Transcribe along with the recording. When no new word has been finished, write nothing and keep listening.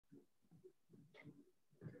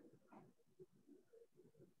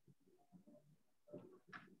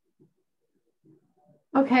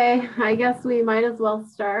Okay, I guess we might as well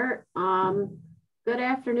start. Good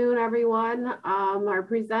afternoon, everyone. Our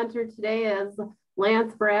presenter today is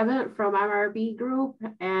Lance Brabant from MRB Group,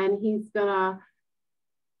 and he's gonna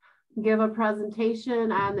give a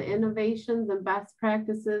presentation on the innovations and best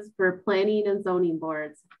practices for planning and zoning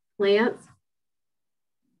boards. Lance?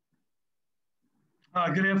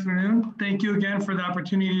 Good afternoon. Thank you again for the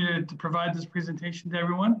opportunity to provide this presentation to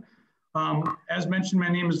everyone. As mentioned, my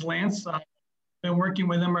name is Lance. I've been working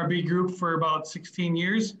with MRB Group for about 16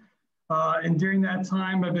 years. And during that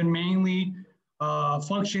time, I've been mainly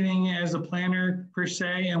functioning as a planner per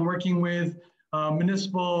se and working with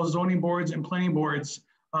municipal zoning boards and planning boards,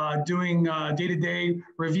 doing day-to-day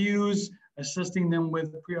reviews, assisting them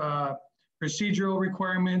with procedural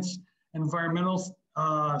requirements, environmental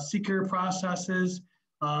seeker processes,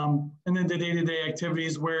 and then the day-to-day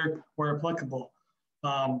activities where applicable.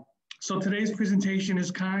 So today's presentation is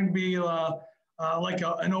kind of be like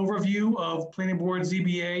an overview of planning board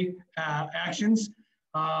ZBA actions.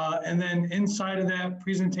 And then inside of that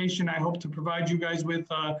presentation, I hope to provide you guys with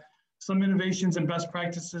some innovations and best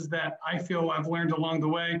practices that I feel I've learned along the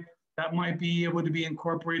way that might be able to be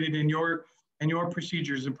incorporated in your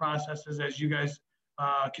procedures and processes as you guys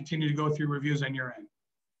continue to go through reviews on your end.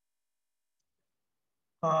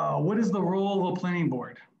 What is the role of a planning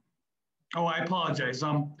board? Oh, I apologize.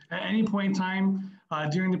 At any point in time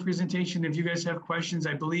during the presentation, if you guys have questions,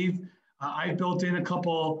 I believe I built in a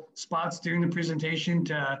couple spots during the presentation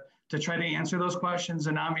to try to answer those questions.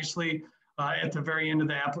 And obviously, at the very end of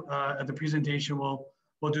the presentation,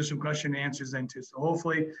 we'll do some question and answers then too. So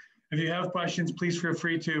hopefully, if you have questions, please feel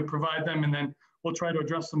free to provide them, and then we'll try to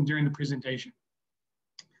address them during the presentation.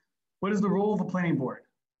 What is the role of a planning board?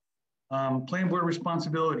 Planning board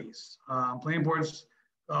responsibilities. Planning board's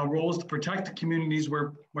role is to protect the communities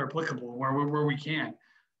where applicable, where we can.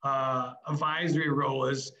 Advisory role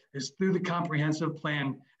is through the comprehensive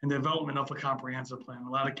plan and development of a comprehensive plan. A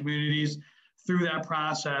lot of communities through that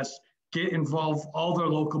process get involved all their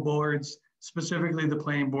local boards, specifically the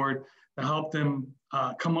planning board, to help them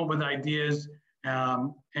come up with ideas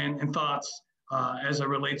and thoughts as it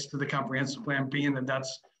relates to the comprehensive plan, being that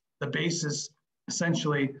that's the basis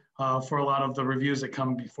essentially for a lot of the reviews that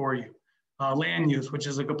come before you. Land use, which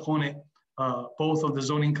is a component both of the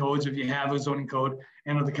zoning codes, if you have a zoning code,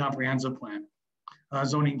 and of the comprehensive plan.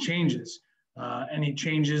 Zoning changes, any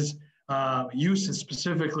changes, uses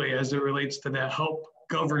specifically as it relates to that help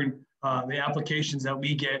govern the applications that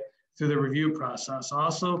we get through the review process.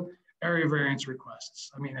 Also, area variance requests.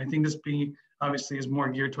 I mean, I think this obviously is more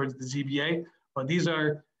geared towards the ZBA, but these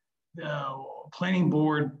are, planning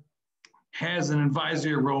board has an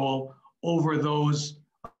advisory role over those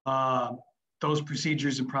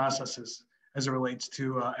procedures and processes as it relates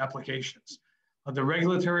to applications. The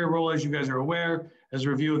regulatory role, as you guys are aware, is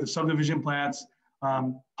review of the subdivision plats,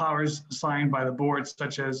 powers assigned by the board,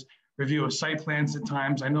 such as review of site plans at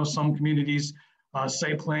times. I know some communities,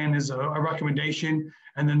 site plan is a recommendation,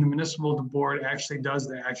 and then the municipal board actually does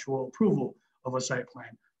the actual approval of a site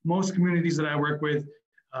plan. Most communities that I work with,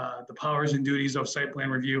 the powers and duties of site plan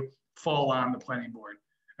review fall on the planning board.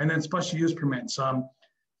 And then special use permits.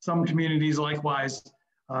 Some communities, likewise,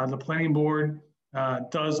 the planning board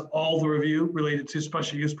does all the review related to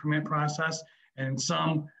special use permit process, and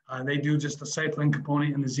some they do just the site plan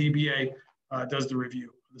component, and the ZBA does the review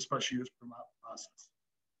of the special use permit process.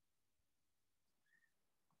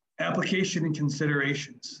 Application and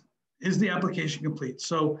considerations. Is the application complete?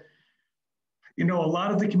 So, you know, a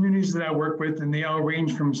lot of the communities that I work with, and they all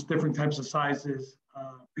range from different types of sizes,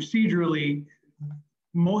 procedurally,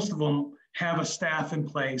 most of them have a staff in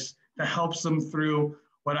place that helps them through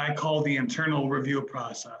what I call the internal review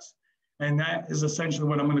process. And that is essentially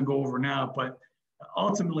what I'm going to go over now. But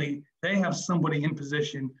ultimately, they have somebody in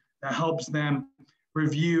position that helps them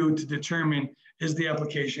review to determine, is the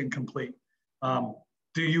application complete?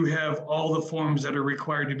 Do you have all the forms that are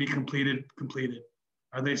required to be completed?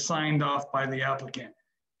 Are they signed off by the applicant?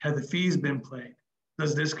 Have the fees been paid?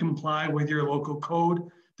 Does this comply with your local code?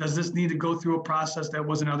 Does this need to go through a process that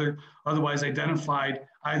wasn't otherwise identified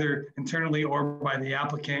either internally or by the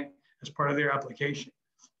applicant as part of their application?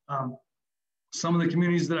 Some of the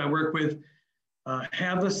communities that I work with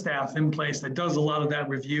have the staff in place that does a lot of that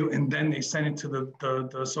review, and then they send it to the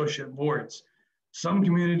associate boards. Some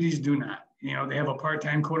communities do not. You know, they have a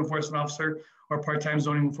part-time code enforcement officer or part-time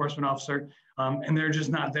zoning enforcement officer, and they're just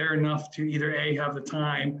not there enough to either A, have the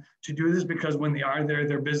time to do this, because when they are there,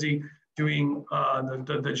 they're busy doing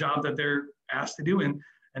the job that they're asked to do.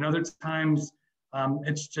 And other times,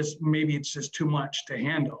 it's just too much to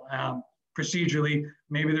handle. Procedurally,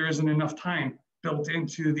 maybe there isn't enough time built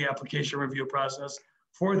into the application review process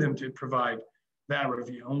for them to provide that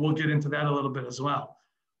review. And we'll get into that a little bit as well.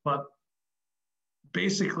 But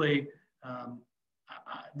basically,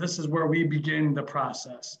 this is where we begin the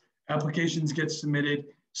process. Applications get submitted.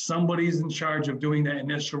 Somebody's in charge of doing that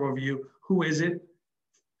initial review. Who is it?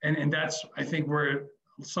 And that's, I think, where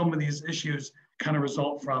some of these issues kind of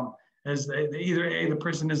result from, is they either A, the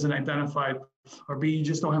person isn't identified, or B, you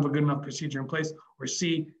just don't have a good enough procedure in place, or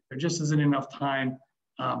C, there just isn't enough time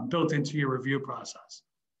built into your review process.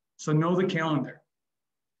 So know the calendar.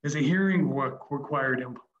 Is a hearing required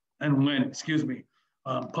and when, excuse me,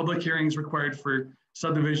 public hearings required for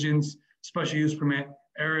subdivisions, special use permit,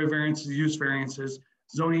 area variances, use variances,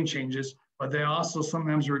 zoning changes, but they also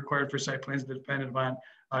sometimes are required for site plans dependent upon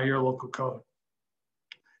your local code.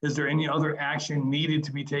 Is there any other action needed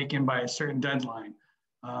to be taken by a certain deadline?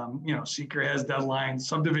 Seeker has deadlines,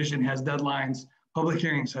 subdivision has deadlines, public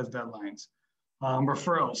hearings has deadlines,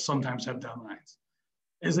 referrals sometimes have deadlines.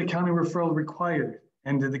 Is a county referral required,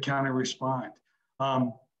 and did the county respond?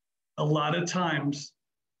 A lot of times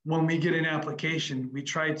when we get an application, we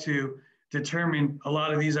try to determine a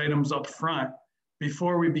lot of these items up front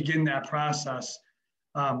before we begin that process,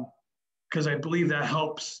 because I believe that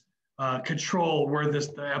helps control where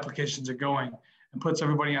the applications are going and puts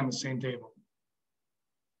everybody on the same table.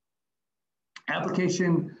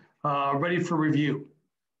 Application ready for review.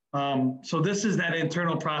 So this is that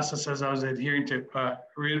internal process, as I was alluding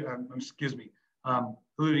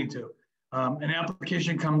to. An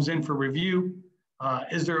application comes in for review.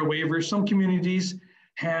 Is there a waiver? Some communities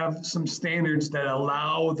have some standards that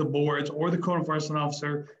allow the boards or the code enforcement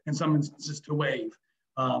officer in some instances to waive.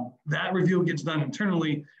 That review gets done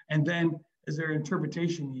internally, and then is there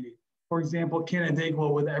interpretation needed? For example,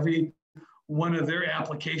 Canandaigua, with every one of their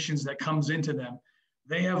applications that comes into them,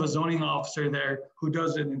 they have a zoning officer there who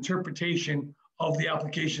does an interpretation of the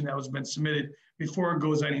application that was been submitted before it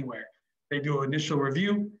goes anywhere. They do an initial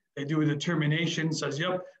review, they do a determination, says,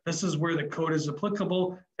 yep, this is where the code is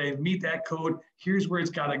applicable. They meet that code. Here's where it's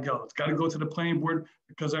got to go. It's got to go to the planning board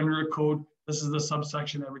because under a code, this is the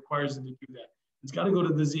subsection that requires it to do that. It's got to go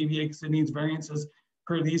to the ZBA because it needs variances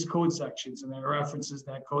per these code sections, and that references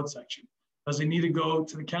that code section. Does it need to go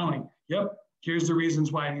to the county? Yep, here's the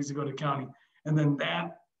reasons why it needs to go to county. And then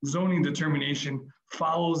that zoning determination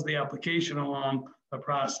follows the application along the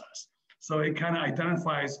process. So it kind of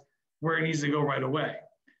identifies where it needs to go right away.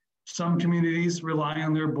 Some communities rely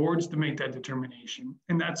on their boards to make that determination,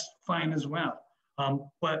 and that's fine as well.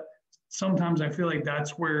 But sometimes I feel like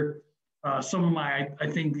that's where some of my, I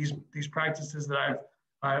think these practices that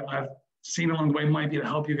I've seen along the way might be to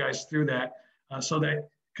help you guys through that, so that,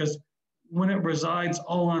 because when it resides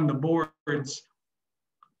all on the boards,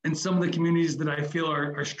 and some of the communities that I feel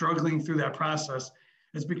are struggling through that process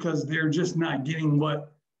is because they're just not getting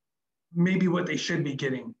what they should be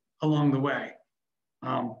getting along the way.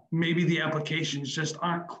 Maybe the applications just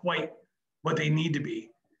aren't quite what they need to be.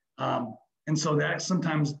 And so that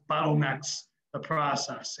sometimes bottlenecks the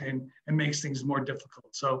process and makes things more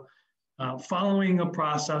difficult. So following a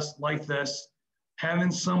process like this,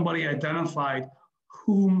 having somebody identified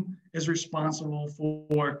whom is responsible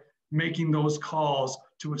for making those calls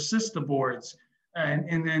to assist the boards,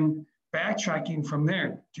 and then backtracking from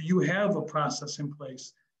there. Do you have a process in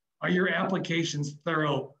place? Are your applications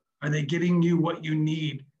thorough? Are they getting you what you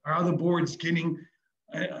need? Are the boards getting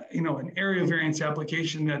an area variance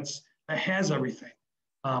application that has everything?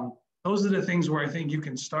 Those are the things where I think you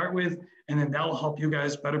can start with, and then that'll help you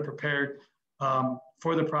guys better prepare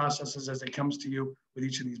for the processes as it comes to you with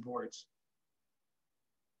each of these boards.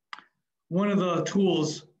 One of the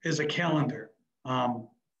tools is a calendar.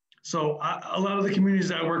 So a lot of the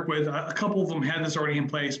communities I work with, a couple of them had this already in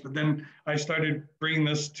place, but then I started bringing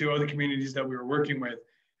this to other communities that we were working with.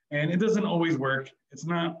 And it doesn't always work. It's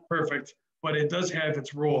not perfect, but it does have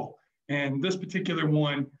its role. And this particular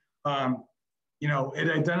one,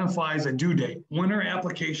 it identifies a due date. When are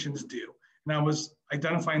applications due? And I was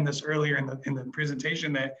identifying this earlier in the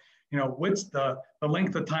presentation that, what's the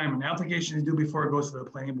length of time an application is due before it goes to the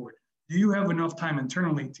planning board? Do you have enough time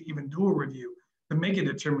internally to even do a review to make a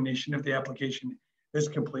determination if the application is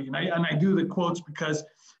complete? And I do the quotes because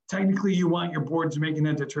technically you want your boards making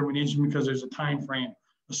that determination because there's a time frame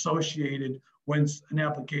associated when an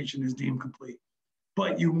application is deemed complete.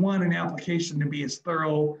 But you want an application to be as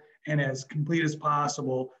thorough and as complete as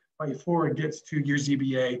possible before it gets to your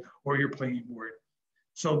ZBA or your planning board.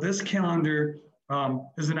 So this calendar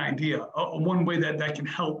is an idea, one way that can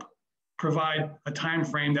help provide a time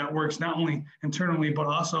frame that works not only internally, but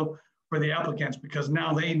also for the applicants, because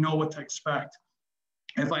now they know what to expect.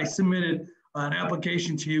 If I submitted an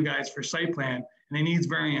application to you guys for site plan and it needs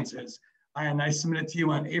variances, and I submitted to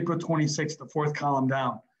you on April 26th, the fourth column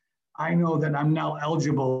down. I know that I'm now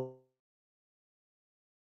eligible.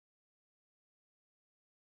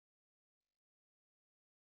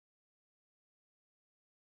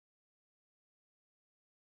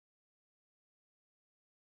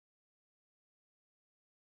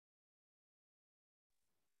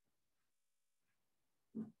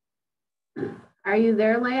 Are you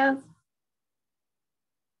there, Lance?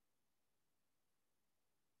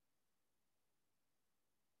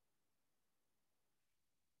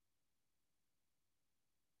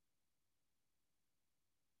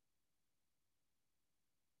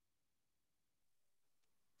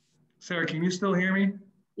 Sarah, can you still hear me?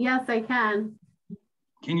 Yes, I can.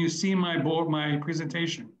 Can you see my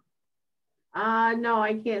presentation? No,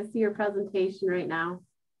 I can't see your presentation right now.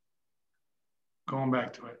 Going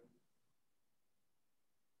back to it.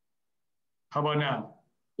 How about now?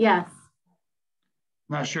 Yes.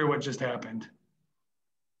 Not sure what just happened.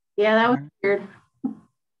 Yeah, that was weird.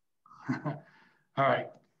 All right.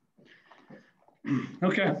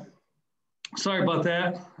 Okay. Sorry about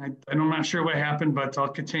that. I'm not sure what happened, but I'll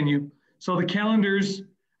continue. So the calendars,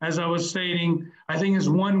 as I was stating, I think is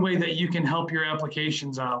one way that you can help your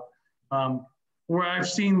applications out. Where I've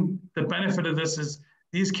seen the benefit of this is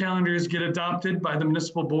these calendars get adopted by the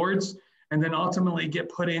municipal boards and then ultimately get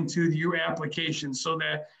put into your application so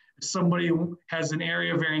that if somebody has an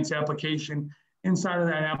area variance application, inside of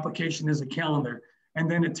that application is a calendar. And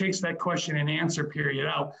then it takes that question and answer period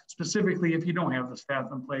out, specifically if you don't have the staff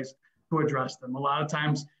in place to address them. A lot of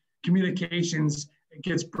times communications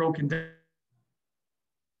gets broken down.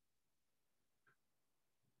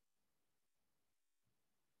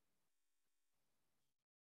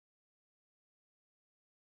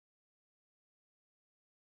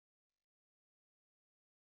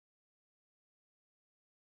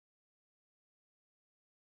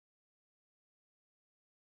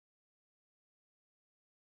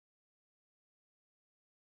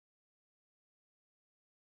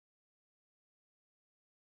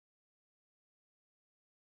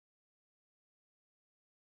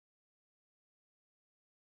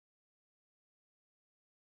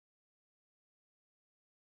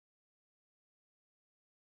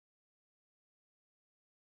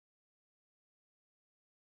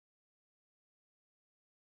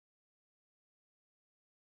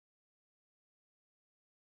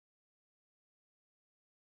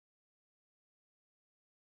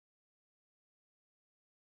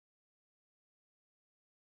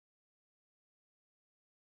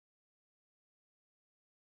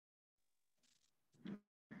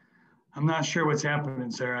 I'm not sure what's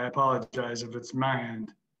happening, Sarah. I apologize if it's my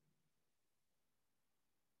end.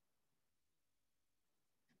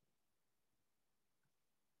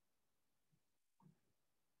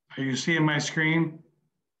 Are you seeing my screen?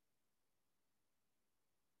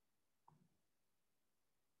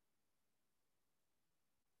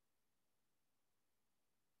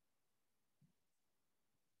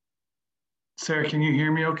 Sarah, can you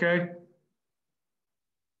hear me okay?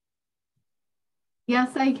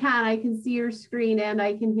 Yes, I can. I can see your screen and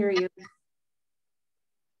I can hear you.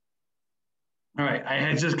 All right, I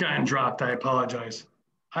had just gotten dropped. I apologize.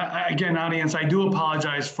 Again, audience, I do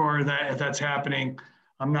apologize for that if that's happening.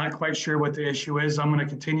 I'm not quite sure what the issue is. I'm going to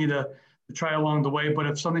continue to try along the way, but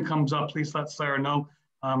if something comes up, please let Sarah know,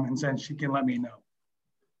 and then she can let me know.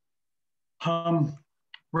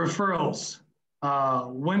 Referrals.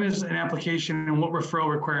 When is an application and what referral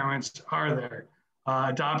requirements are there?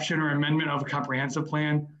 Adoption or amendment of a comprehensive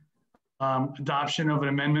plan, adoption of an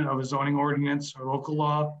amendment of a zoning ordinance or local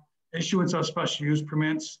law, issuance of special use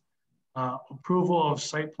permits, approval of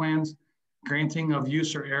site plans, granting of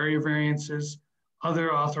use or area variances, other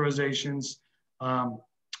authorizations,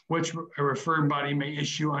 which a referring body may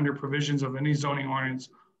issue under provisions of any zoning ordinance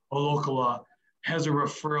or local law, has a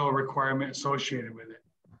referral requirement associated with it.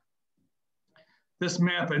 This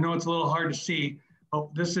map, I know it's a little hard to see,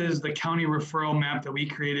 but this is the county referral map that we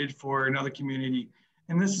created for another community.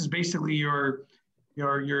 And this is basically your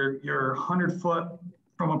 100-foot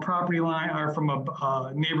from a property line or from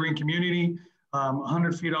a neighboring community,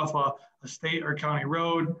 100 feet off a state or county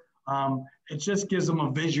road. It just gives them a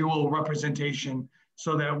visual representation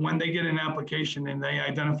so that when they get an application and they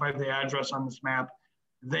identify the address on this map,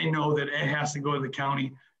 they know that it has to go to the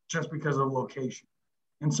county just because of the location.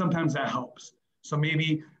 And sometimes that helps. So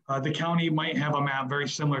maybe the county might have a map very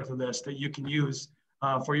similar to this that you can use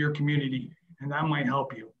for your community, and that might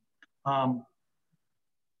help you.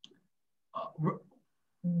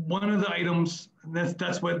 One of the items,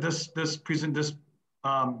 that's what this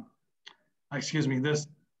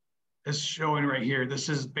is showing right here. This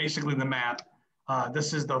is basically the map.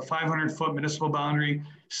 This is the 500-foot municipal boundary,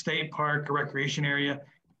 state park or recreation area,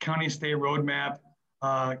 county state road map,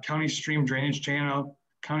 county stream drainage channel,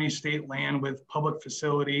 county state land with public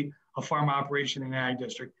facility, a farm operation and ag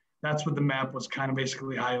district. That's what the map was kind of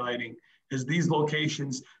basically highlighting, is these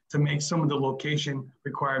locations to make some of the location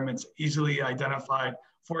requirements easily identified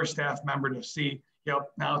for a staff member to see,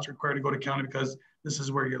 yep, now it's required to go to county because this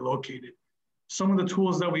is where you're located. Some of the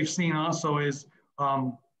tools that we've seen also is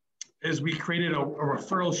we created a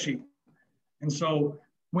referral sheet. And so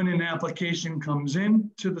when an application comes in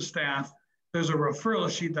to the staff, there's a referral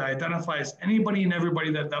sheet that identifies anybody and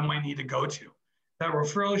everybody that might need to go to. That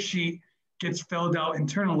referral sheet gets filled out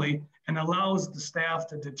internally and allows the staff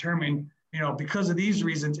to determine, because of these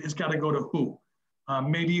reasons, it's got to go to who.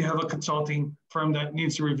 Maybe you have a consulting firm that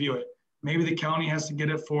needs to review it. Maybe the county has to get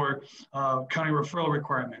it for county referral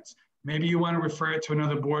requirements. Maybe you want to refer it to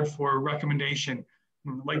another board for recommendation,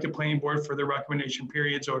 like the planning board for the recommendation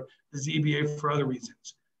periods or the ZBA for other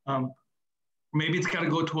reasons. Maybe it's got to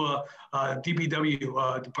go to a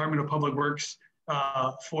DPW, Department of Public Works,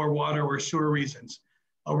 for water or sewer reasons.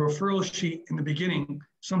 A referral sheet in the beginning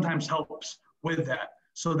sometimes helps with that,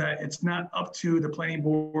 so that it's not up to the planning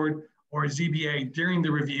board or ZBA during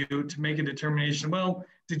the review to make a determination. Well,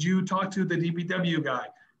 did you talk to the DPW guy?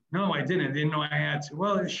 No, I didn't. I didn't know I had to.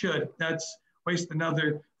 Well, it should. That's waste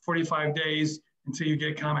another 45 days until you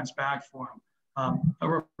get comments back for them.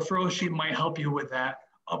 A referral sheet might help you with that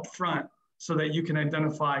up front, so that you can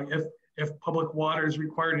identify if public water is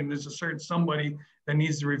required and there's a certain somebody that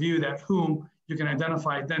needs to review that, whom you can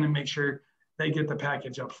identify then and make sure they get the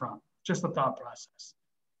package up front. Just a thought process.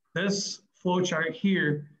 This flow chart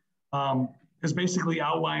here is basically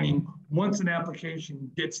outlining once an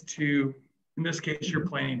application gets to, in this case, your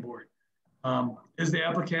planning board. Is the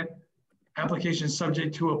application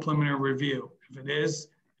subject to a preliminary review? If it is,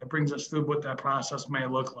 it brings us through what that process may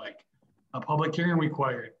look like. A public hearing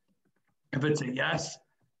required. If it's a yes,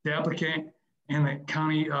 the applicant and the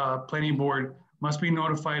county planning board must be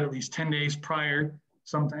notified at least 10 days prior.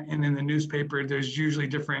 Sometime, and in the newspaper, there's usually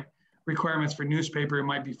different requirements for newspaper. It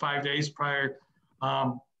might be 5 days prior.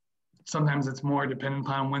 Sometimes it's more depending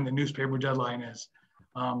upon when the newspaper deadline is.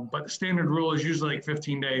 But the standard rule is usually like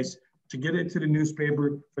 15 days to get it to the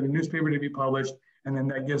newspaper, for the newspaper to be published, and then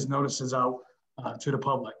that gives notices out to the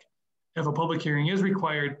public. If a public hearing is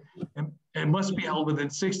required, it must be held within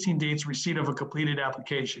 16 days receipt of a completed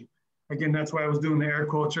application. Again, that's why I was doing the air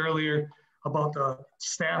quotes earlier about the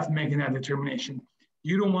staff making that determination.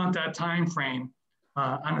 You don't want that time frame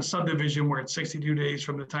on a subdivision where it's 62 days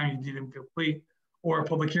from the time you deem complete, or a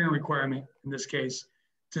public hearing requirement in this case,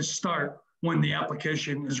 to start when the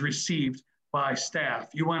application is received by staff.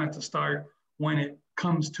 You want it to start when it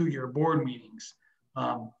comes to your board meetings.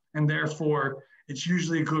 And therefore, it's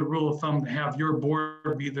usually a good rule of thumb to have your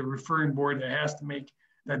board be the referring board that has to make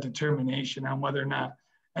that determination on whether or not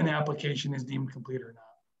an application is deemed complete or not.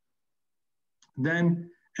 Then,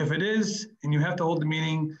 if it is, and you have to hold the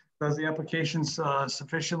meeting, does the application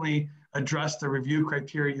sufficiently address the review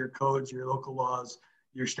criteria, your codes, your local laws,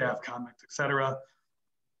 your staff comments, et cetera?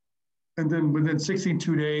 And then within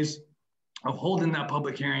 62 days of holding that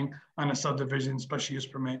public hearing on a subdivision special use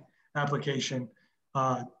permit application,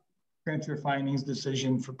 grant your findings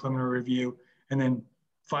decision for preliminary review, and then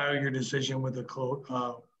file your decision with the clerk's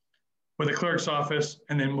office,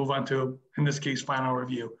 and then move on to, in this case, final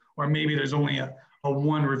review. Or maybe there's only a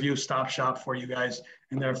one review stop shop for you guys,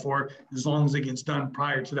 and therefore, as long as it gets done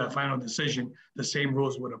prior to that final decision, the same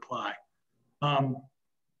rules would apply.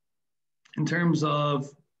 In terms of,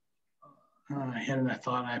 I had that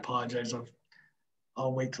thought, and I apologize.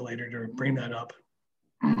 I'll wait till later to bring that up.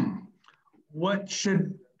 What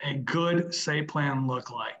should a good site plan look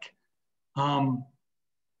like?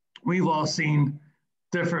 We've all seen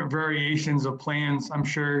different variations of plans. I'm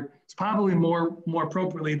sure it's probably more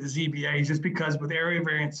appropriately the ZBA, just because with area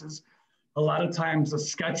variances, a lot of times a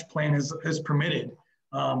sketch plan is permitted,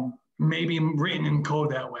 maybe written in code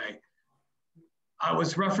that way. I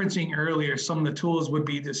was referencing earlier, some of the tools would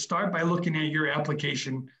be to start by looking at your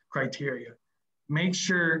application criteria. Make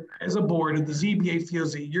sure as a board, if the ZBA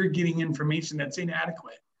feels that you're getting information that's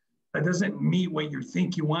inadequate, that doesn't meet what you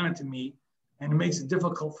think you want it to meet, and it makes it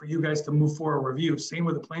difficult for you guys to move forward review. Same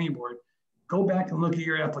with the planning board. Go back and look at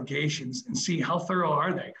your applications and see how thorough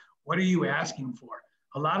are they? What are you asking for?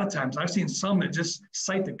 A lot of times I've seen some that just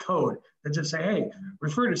cite the code, that just say, hey,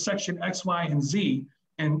 refer to section X, Y, and Z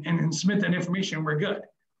and submit that information, we're good.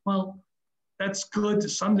 Well, that's good to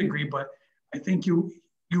some degree, but I think you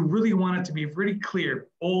really want it to be really clear,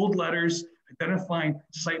 bold letters, identifying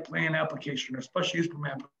site plan application or special use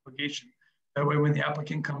permit application. That way, when the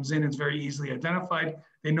applicant comes in, it's very easily identified.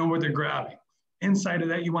 They know where they're grabbing. Inside of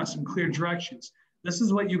that, you want some clear directions. This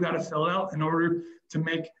is what you got to fill out in order to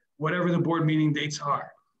make whatever the board meeting dates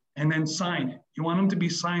are, and then sign it. You want them to be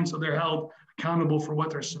signed so they're held accountable for what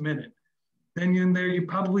they're submitted. Then in there, you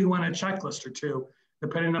probably want a checklist or two,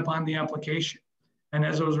 depending upon the application. And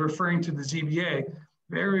as I was referring to the ZBA,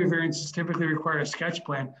 variances typically require a sketch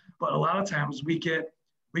plan, but a lot of times we get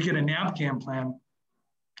a napkin plan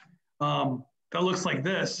that looks like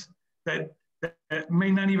this, that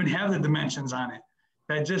may not even have the dimensions on it.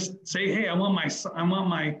 That just say, hey, I want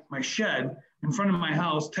my shed in front of my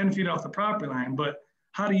house 10 feet off the property line, but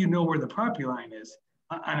how do you know where the property line is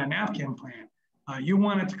on a napkin plan? You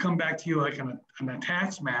want it to come back to you like on a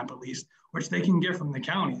tax map, at least, which they can get from the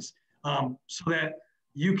counties, so that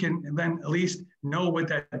you can then at least know what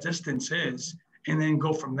that distance is and then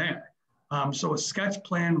go from there. So a sketch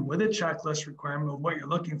plan with a checklist requirement of what you're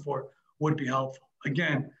looking for would be helpful.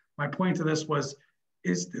 Again, my point to this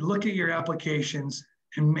is to look at your applications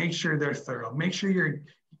and make sure they're thorough. Make sure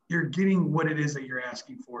you're getting what it is that you're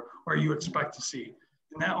asking for or you expect to see.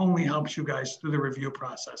 And that only helps you guys through the review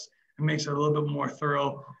process. It makes it a little bit more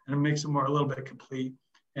thorough and it makes it a little bit complete,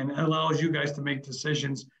 and it allows you guys to make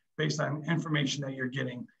decisions based on information that you're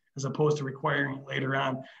getting, as opposed to requiring it later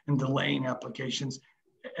on and delaying applications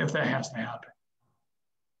if that has to happen.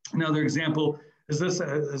 Another example is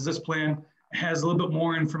this plan has a little bit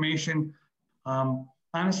more information.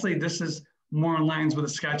 Honestly, this is more in lines with a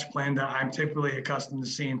sketch plan that I'm typically accustomed to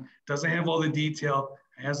seeing. Doesn't have all the detail.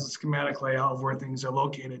 It has a schematic layout of where things are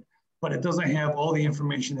located, but it doesn't have all the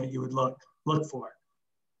information that you would look for.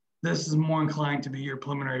 This is more inclined to be your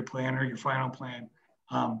preliminary plan or your final plan.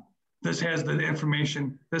 This has the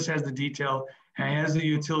information, this has the detail, and it has the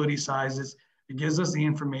utility sizes. It gives us the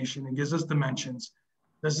information, it gives us dimensions.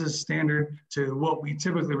 This is standard to what we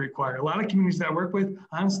typically require. A lot of communities that I work with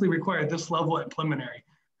honestly require this level at preliminary,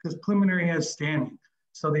 because preliminary has standing.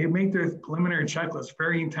 So they make their preliminary checklist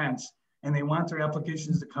very intense, and they want their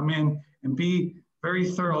applications to come in and be very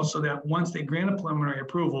thorough so that once they grant a preliminary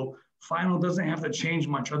approval, final doesn't have to change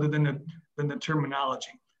much other than the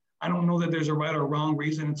terminology. I don't know that there's a right or wrong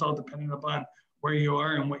reason. It's all dependent upon where you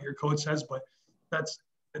are and what your code says, but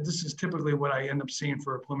this is typically what I end up seeing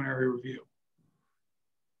for a preliminary review.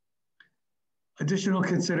 Additional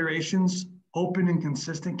considerations: open and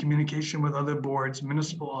consistent communication with other boards,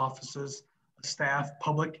 municipal offices, staff,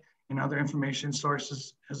 public, and other information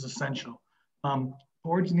sources is essential.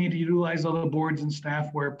 Boards need to utilize other boards and staff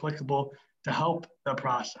where applicable to help the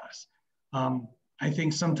process. I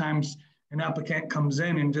think sometimes an applicant comes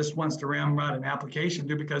in and just wants to ramrod an application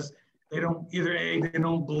because they don't they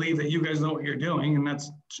don't believe that you guys know what you're doing, and that's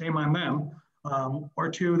shame on them. Or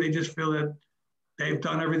two, they just feel that they've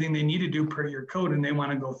done everything they need to do per your code and they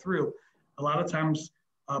want to go through. A lot of times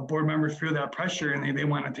board members feel that pressure and they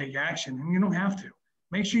want to take action, and you don't have to.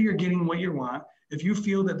 Make sure you're getting what you want. If you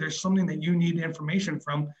feel that there's something that you need information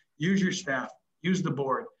from, use your staff, use the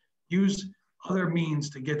board, use other means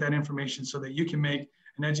to get that information so that you can make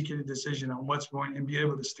an educated decision on what's going and be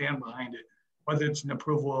able to stand behind it, whether it's an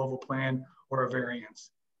approval of a plan or a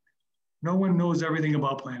variance. No one knows everything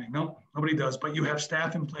about planning. No, nobody does, but you have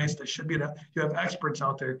staff in place that should be, you have experts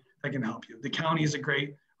out there that can help you. The county is a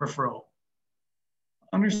great referral.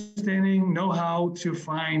 Understanding, know how to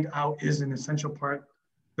find out is an essential part of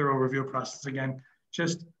the thorough review process. Again,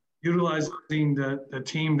 just utilizing the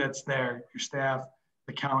team that's there, your staff,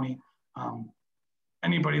 the county,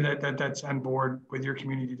 anybody that's on board with your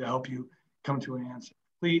community to help you come to an answer.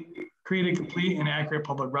 Create a complete and accurate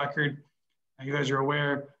public record. You guys are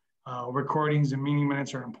aware, recordings and meeting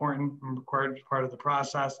minutes are important and required as part of the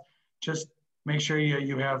process. Just make sure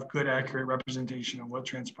you have good, accurate representation of what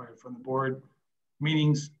transpired from the board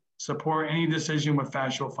meetings. Support any decision with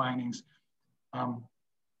factual findings.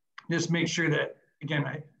 Just make sure that, again,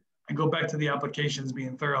 I go back to the applications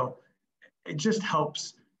being thorough. It just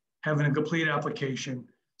helps having a complete application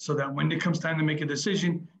so that when it comes time to make a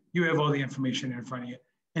decision, you have all the information in front of you.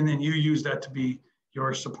 And then you use that to be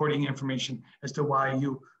your supporting information as to why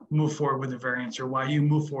you move forward with a variance or why you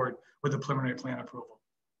move forward with a preliminary plan approval.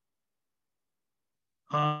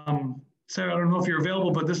 Sarah, I don't know if you're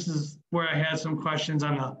available, but this is where I had some questions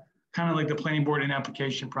on the kind of like the planning board and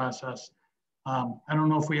application process. I don't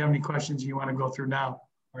know if we have any questions you want to go through now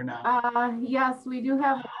or not. Yes, we do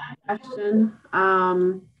have a question.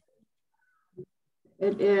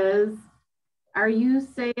 It is, are you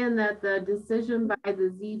saying that the decision by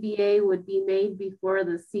the ZBA would be made before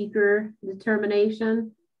the seeker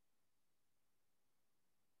determination?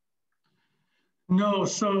 No,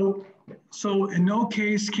 so So in no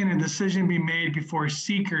case can a decision be made before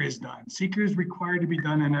seeker is done. Seeker is required to be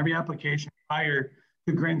done in every application prior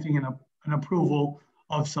to granting an approval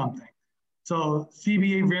of something. So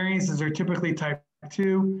CBA variances are typically type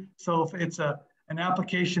 2. So if it's an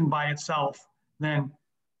application by itself, then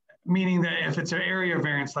meaning that if it's an area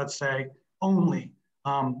variance, let's say, only,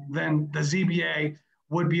 then the ZBA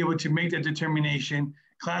would be able to make the determination,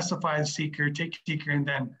 classify the seeker, take seeker, and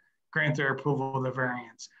then grant their approval of the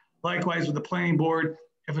variance. Likewise, with the planning board,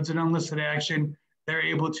 if it's an unlisted action, they're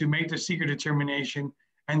able to make the seeker determination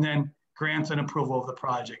and then grant an approval of the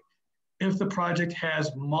project. If the project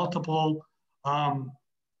has multiple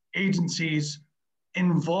agencies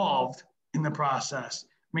involved in the process,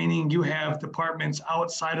 meaning you have departments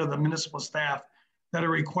outside of the municipal staff that are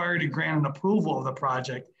required to grant an approval of the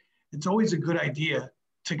project, it's always a good idea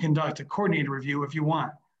to conduct a coordinated review if you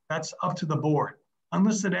want. That's up to the board.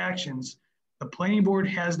 Unlisted actions, the planning board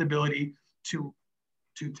has the ability to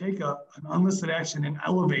take an unlisted action and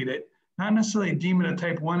elevate it, not necessarily deem it a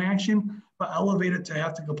type 1 action, but elevate it to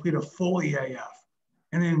have to complete a full EAF.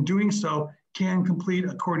 And in doing so, can complete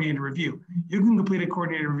a coordinated review. You can complete a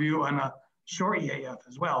coordinated review on a short EAF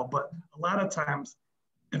as well, but a lot of times,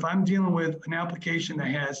 if I'm dealing with an application that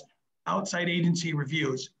has outside agency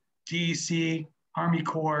reviews, DEC, Army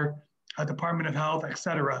Corps, Department of Health, et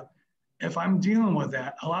cetera, if I'm dealing with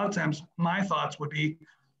that, a lot of times my thoughts would be,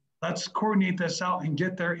 let's coordinate this out and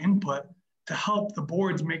get their input to help the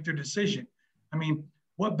boards make their decision. I mean,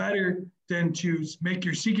 what better than to make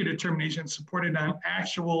your seeker determination supported on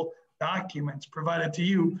actual documents provided to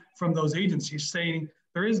you from those agencies saying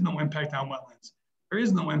there is no impact on wetlands, there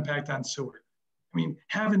is no impact on sewer. I mean,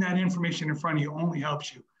 having that information in front of you only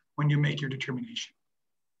helps you when you make your determination.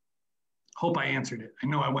 Hope I answered it. I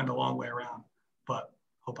know I went a long way around, but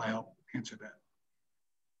hope I helped answer that.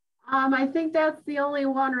 I think that's the only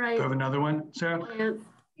one, right? Do I have another one, Sarah?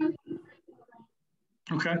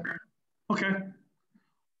 Okay. Okay.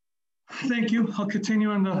 Thank you. I'll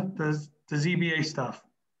continue on the ZBA stuff.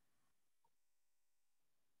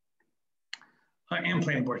 And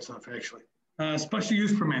planning board stuff, actually. Special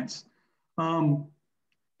use permits. The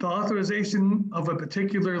authorization of a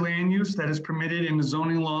particular land use that is permitted in the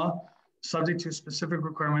zoning law, subject to specific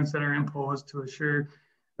requirements that are imposed to assure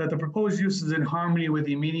that the proposed use is in harmony with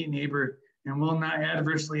the immediate neighbor and will not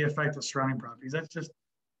adversely affect the surrounding properties. That's just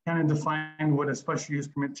kind of define what a special use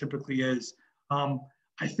permit typically is.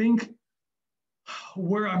 I think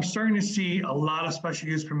where I'm starting to see a lot of special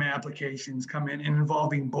use permit applications come in and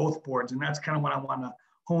involving both boards, and that's kind of what I want to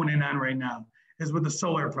hone in on right now, is with the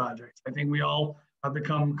solar projects. I think we all have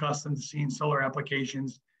become accustomed to seeing solar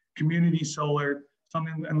applications, community solar,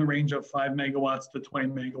 something in the range of 5 megawatts to 20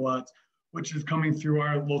 megawatts, which is coming through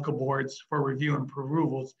our local boards for review and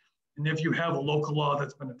approvals. And if you have a local law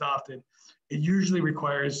that's been adopted, it usually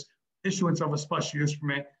requires issuance of a special use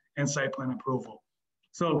permit and site plan approval.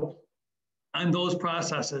 So on those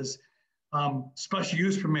processes, special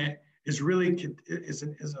use permit is really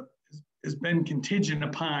has been contingent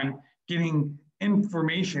upon getting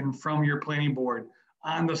information from your planning board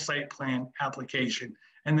on the site plan application,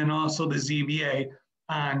 and then also the ZBA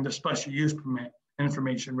on the special use permit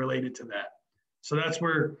information related to that. So that's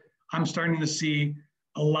where I'm starting to see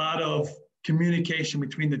a lot of communication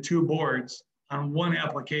between the two boards on one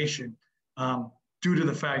application due to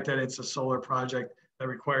the fact that it's a solar project that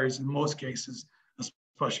requires, in most cases, a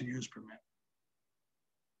special use permit.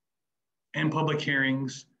 And public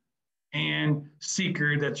hearings and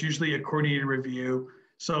seeker, that's usually a coordinated review.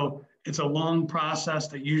 So it's a long process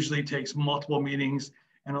that usually takes multiple meetings.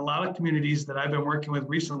 And a lot of communities that I've been working with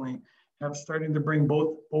recently have started to bring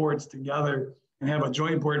both boards together and have a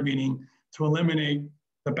joint board meeting to eliminate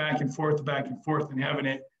the back and forth, and having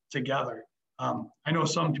it together. I know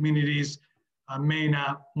some communities may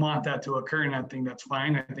not want that to occur, and I think that's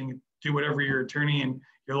fine. I think do whatever your attorney and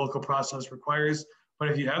your local process requires. But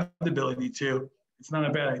if you have the ability to, it's not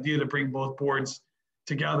a bad idea to bring both boards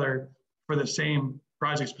together for the same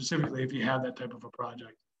project specifically if you have that type of a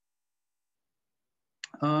project.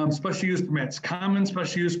 Special use permits, common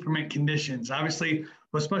special use permit conditions. Obviously,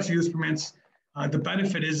 with special use permits, the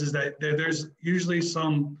benefit is that there's usually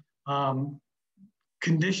some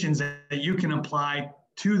conditions that you can apply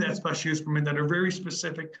to that special use permit that are very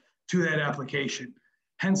specific to that application.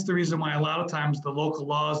 Hence the reason why a lot of times the local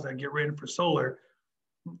laws that get written for solar,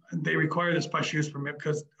 they require the special use permit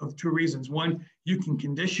because of two reasons. One, you can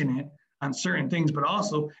condition it on certain things, but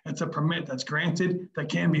also it's a permit that's granted that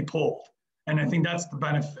can be pulled. And I think that's the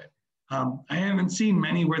benefit. I haven't seen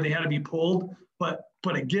many where they had to be pulled, but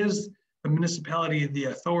it gives the municipality the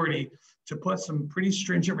authority to put some pretty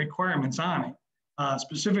stringent requirements on it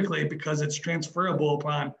specifically because it's transferable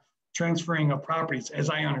upon transferring of properties, as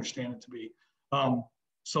I understand it to be.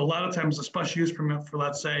 So a lot of times a special use permit for,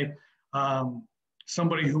 let's say,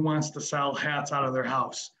 somebody who wants to sell hats out of their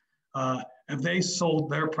house, if they sold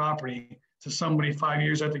their property to somebody 5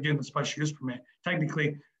 years after getting the special use permit,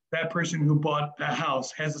 technically that person who bought that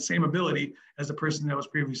house has the same ability as the person that was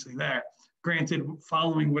previously there. Granted,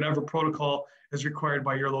 following whatever protocol is required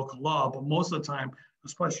by your local law, but most of the time, a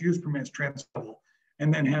special use permit is transferable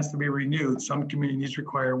and then has to be renewed. Some communities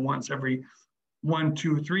require once every 1,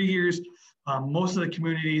 2, 3 years. Most of the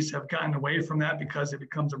communities have gotten away from that because it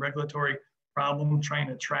becomes a regulatory problem trying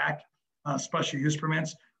to track special use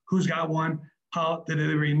permits. Who's got one? How did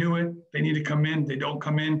they renew it? They need to come in. They don't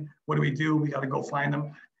come in. What do? We got to go find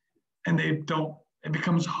them. And they don't, it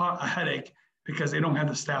becomes a headache because they don't have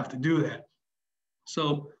the staff to do that.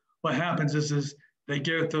 So what happens is they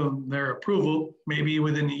give them their approval, maybe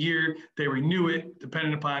within a year, they renew it,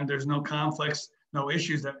 depending upon there's no conflicts, no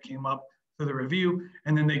issues that came up through the review,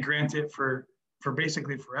 and then they grant it for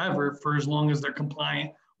basically forever, for as long as they're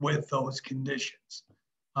compliant with those conditions.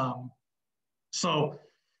 So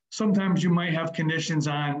sometimes you might have conditions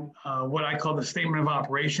on what I call the statement of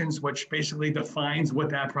operations, which basically defines what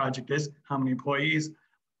that project is, how many employees,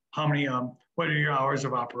 how many, what are your hours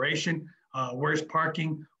of operation, where's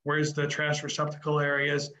parking, where's the trash receptacle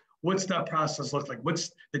areas, what's that process look like,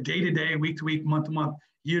 what's the day-to-day, week-to-week, month-to-month,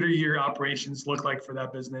 year-to-year operations look like for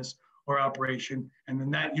that business or operation, and then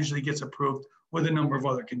that usually gets approved with a number of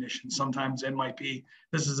other conditions. Sometimes it might be,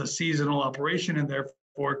 this is a seasonal operation and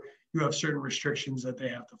therefore you have certain restrictions that they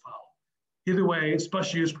have to follow. Either way,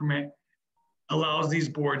 special use permit allows these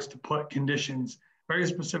boards to put conditions, very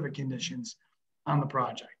specific conditions on the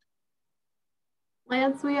project.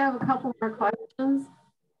 Lance, we have a couple more questions.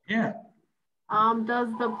 Yeah. Does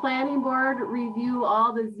the planning board review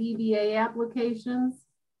all the ZBA applications?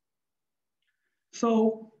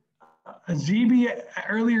 So ZBA,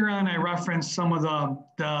 earlier on I referenced some of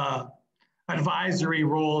the advisory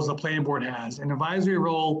roles the planning board has. An advisory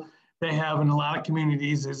role they have in a lot of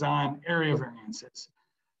communities is on area variances.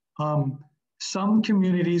 Some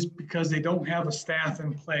communities, because they don't have a staff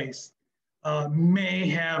in place, may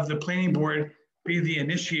have the planning board be the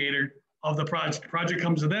initiator of the project. The project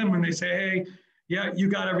comes to them and they say, hey, yeah, you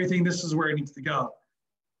got everything. This is where it needs to go.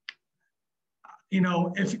 You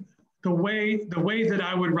know, if the way that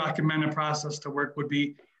I would recommend a process to work would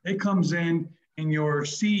be, it comes in and your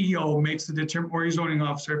CEO makes the determination, or your zoning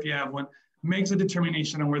officer, if you have one, makes a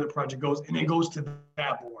determination on where the project goes, and it goes to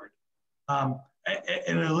that board.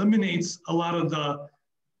 It eliminates a lot of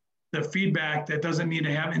the feedback that doesn't need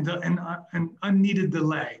to have an unneeded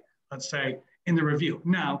delay, let's say, in the review.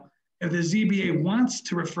 Now, if the ZBA wants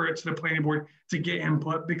to refer it to the planning board to get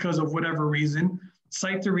input because of whatever reason,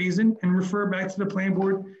 cite the reason and refer back to the planning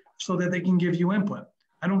board so that they can give you input.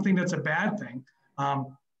 I don't think that's a bad thing,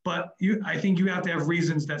 but I think you have to have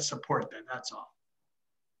reasons that support that, that's all.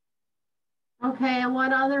 Okay, and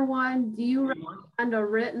one other one, do you recommend a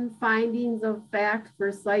written findings of fact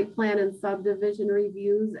for site plan and subdivision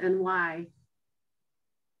reviews, and why?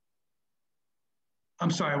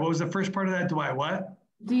 I'm sorry, what was the first part of that? Do I what?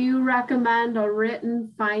 Do you recommend a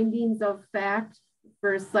written findings of fact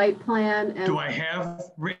for site plan and— Do I have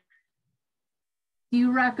written? Do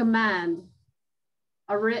you recommend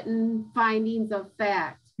a written findings of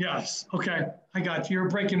fact? Yes, okay, I got you. You're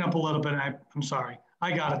breaking up a little bit, and I'm sorry.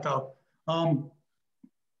 I got it though.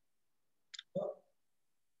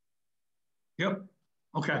 Yep,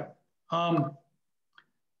 okay.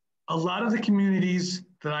 A lot of the communities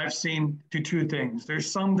that I've seen do two things. There's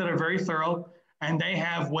some that are very thorough and they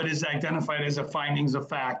have what is identified as a findings of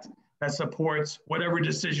fact that supports whatever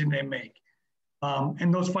decision they make.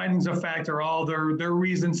 And those findings of fact are all their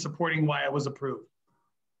reasons supporting why it was approved.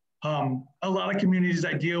 A lot of communities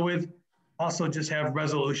I deal with also just have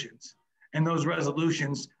resolutions. And those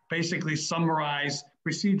resolutions basically summarize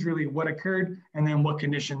procedurally what occurred and then what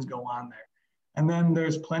conditions go on there. And then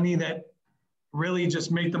there's plenty that really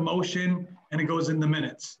just make the motion and it goes in the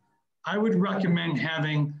minutes. I would recommend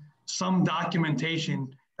having some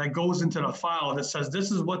documentation that goes into the file that says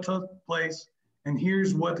this is what took place and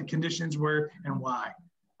here's what the conditions were and why.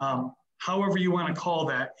 However you want to call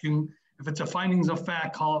that. If it's a findings of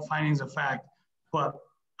fact, call it findings of fact, but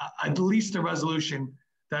at least a resolution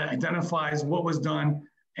that identifies what was done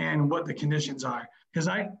and what the conditions are. Because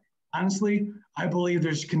honestly, I believe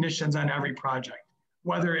there's conditions on every project,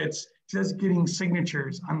 whether it's just getting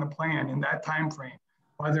signatures on the plan in that time frame,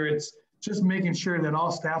 whether it's just making sure that all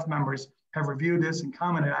staff members have reviewed this and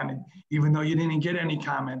commented on it, even though you didn't get any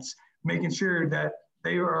comments, making sure that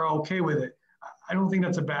they are okay with it. I don't think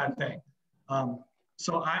that's a bad thing.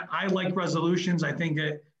 So I like resolutions. I think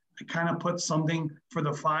it kind of puts something for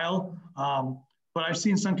the file. But I've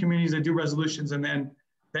seen some communities that do resolutions and then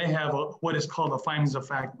they have what is called a findings of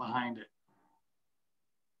fact behind it.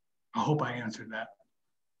 I hope I answered that.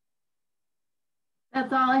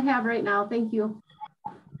 That's all I have right now. Thank you.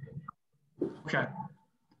 Okay.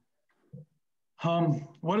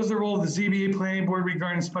 What is the role of the ZBA planning board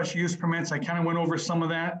regarding special use permits? I kind of went over some of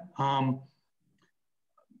that.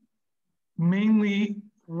 Mainly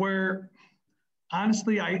where,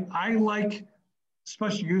 honestly, I like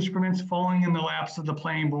special use permits falling in the laps of the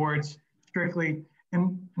planning boards strictly.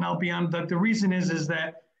 And I'll be on that. The reason is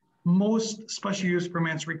that most special use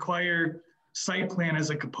permits require site plan as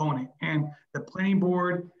a component, and the planning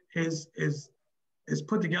board is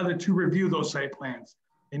put together to review those site plans.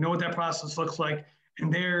 They know what that process looks like,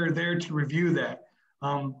 and they're there to review that.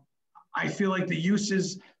 I feel like the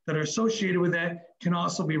uses that are associated with that can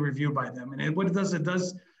also be reviewed by them. And what it does, it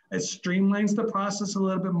streamlines the process a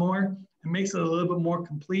little bit more. It makes it a little bit more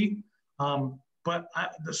complete. But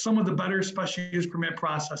some of the better special use permit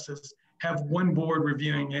processes have one board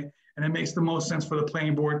reviewing it, and it makes the most sense for the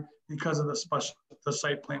planning board because of the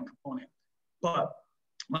site plan component. But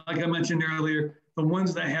like I mentioned earlier, the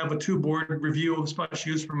ones that have a two-board review of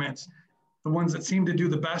special use permits, the ones that seem to do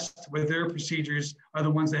the best with their procedures are the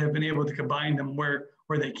ones that have been able to combine them where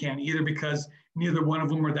they can, either because neither one of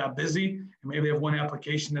them are that busy, and maybe they have one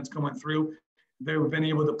application that's going through. They've been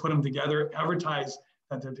able to put them together, advertise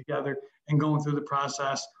that they're together, and going through the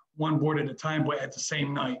process one board at a time, but at the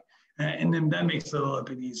same night. And then that makes it a little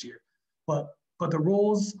bit easier. But the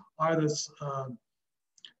rules are this,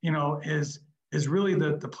 is really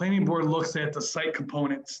the planning board looks at the site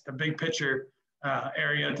components, the big picture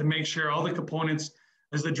area to make sure all the components,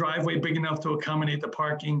 is the driveway big enough to accommodate the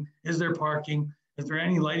parking? Is there parking? Is there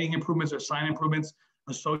any lighting improvements or sign improvements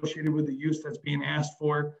associated with the use that's being asked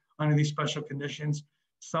for under these special conditions?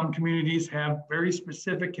 Some communities have very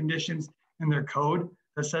specific conditions in their code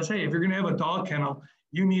that says, hey, if you're gonna have a dog kennel,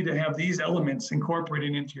 you need to have these elements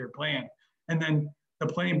incorporated into your plan. And then the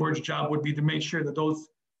planning board's job would be to make sure that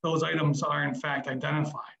those items are in fact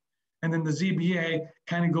identified. And then the ZBA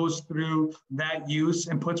kind of goes through that use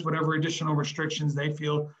and puts whatever additional restrictions they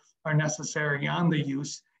feel are necessary on the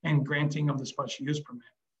use and granting of the special use permit.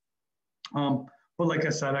 But like I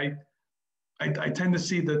said, I tend to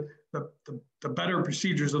see the better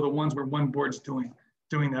procedures are the ones where one board's doing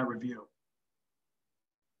that review.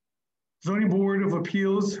 Zoning Board of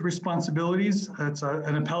Appeals responsibilities. It's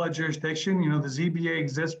an appellate jurisdiction. The ZBA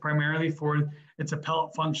exists primarily for its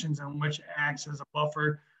appellate functions, in which it acts as a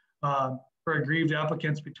buffer for aggrieved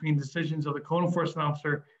applicants between decisions of the code enforcement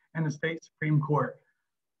officer and the state Supreme Court.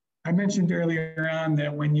 I mentioned earlier on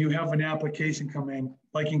that when you have an application come in,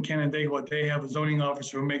 like in Canandaigua, they have a zoning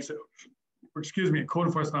officer who makes it, a code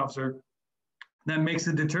enforcement officer that makes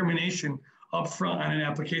a determination up front on an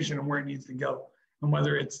application and where it needs to go and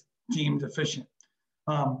whether it's deemed efficient.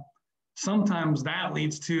 Sometimes that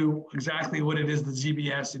leads to exactly what it is the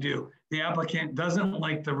ZBA has to do. The applicant doesn't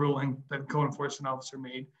like the ruling that the code enforcement officer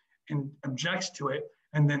made and objects to it,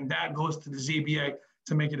 and then that goes to the ZBA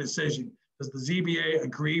to make a decision. Does the ZBA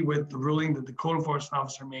agree with the ruling that the code enforcement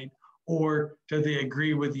officer made, or do they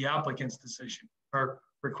agree with the applicant's decision or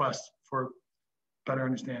request for better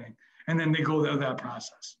understanding? And then they go through that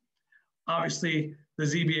process. Obviously, the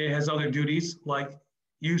ZBA has other duties like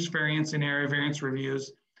use variance and area variance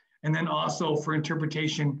reviews, and then also for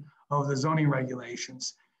interpretation of the zoning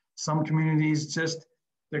regulations. Some communities just,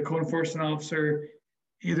 their code enforcement officer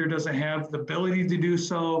either doesn't have the ability to do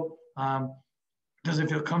so, doesn't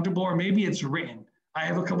feel comfortable, or maybe it's written. I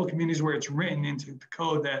have a couple of communities where it's written into the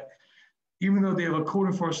code that even though they have a code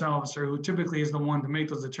enforcement officer who typically is the one to make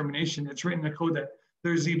those determinations, it's written in the code that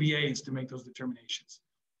their ZBA is to make those determinations.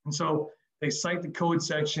 And so they cite the code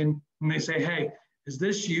section and they say, hey, is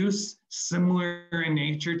this use similar in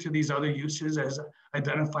nature to these other uses as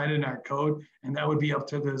identified in our code? And that would be up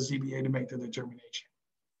to the ZBA to make the determination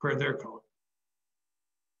per their code.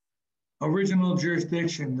 Original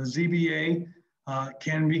jurisdiction, the ZBA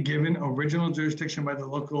can be given original jurisdiction by the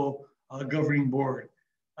local governing board,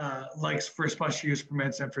 like for special use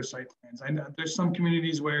permits and for site plans. I know there's some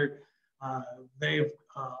communities where they've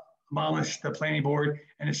abolished the planning board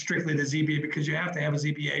and it's strictly the ZBA because you have to have a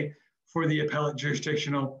ZBA for the appellate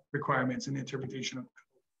jurisdictional requirements and the interpretation of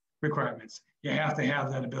requirements. You have to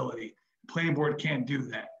have that ability. The planning board can't do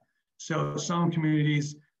that. So some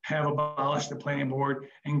communities have abolished the planning board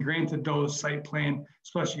and granted those site plan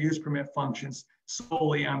special use permit functions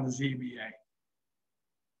solely on the ZBA.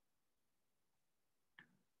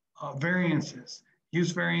 Variances.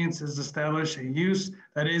 Use variances establish a use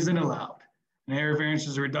that isn't allowed. An area variance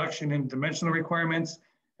is a reduction in dimensional requirements,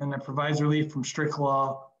 and that provides relief from strict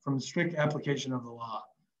application of the law.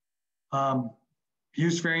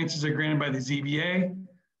 Use variances are granted by the ZBA,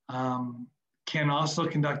 can also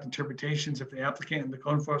conduct interpretations if the applicant and the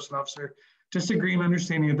code enforcement officer disagree in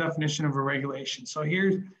understanding the definition of a regulation. So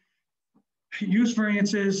here's use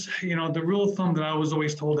variances. You know, the rule of thumb that I was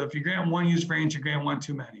always told, if you grant one use variance, you grant one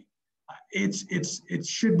too many. It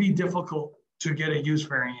should be difficult to get a use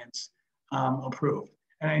variance approved.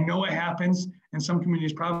 And I know it happens in some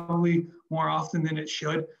communities probably more often than it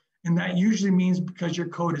should. And that usually means because your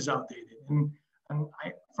code is outdated. And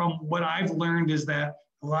from what I've learned is that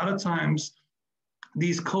a lot of times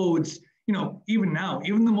these codes, you know, even now,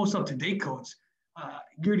 even the most up-to-date codes,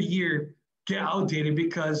 year to year, get outdated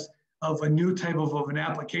because of a new type of an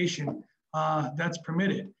application that's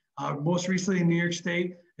permitted. Most recently in New York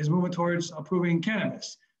State is moving towards approving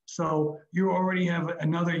cannabis. So you already have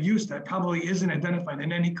another use that probably isn't identified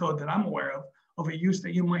in any code that I'm aware of a use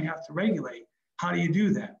that you might have to regulate. How do you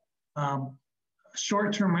do that?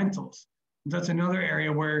 Short-term rentals. That's another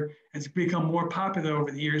area where it's become more popular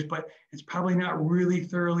over the years, but it's probably not really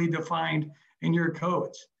thoroughly defined in your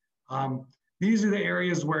codes. These are the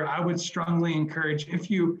areas where I would strongly encourage, if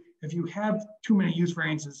you have too many use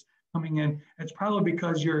variances coming in, it's probably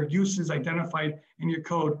because your uses identified in your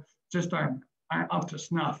code just aren't up to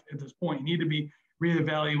snuff at this point. You need to be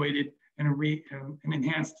reevaluated and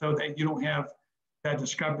enhanced so that you don't have that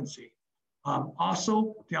discrepancy.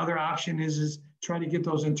 Also, the other option is try to get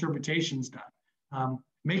those interpretations done.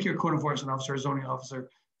 Make your code enforcement officer or zoning officer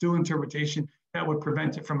do interpretation that would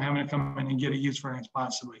prevent it from having to come in and get a use variance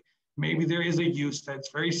possibly. Maybe there is a use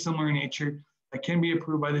that's very similar in nature that can be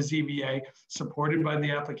approved by the ZBA, supported by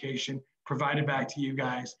the application, provided back to you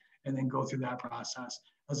guys, and then go through that process,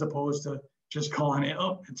 as opposed to just calling it,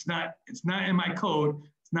 oh, it's not in my code,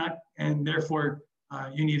 it's not, and therefore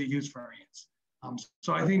you need a use variance.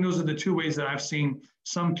 So I think those are the two ways that I've seen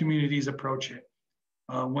some communities approach it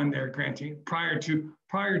when they're granting, prior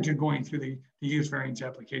to going through the use variance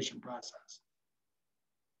application process.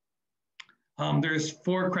 There's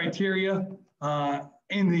 4 criteria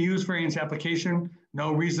in the use variance application.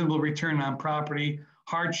 No reasonable return on property.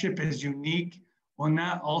 Hardship is unique, will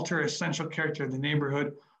not alter essential character of the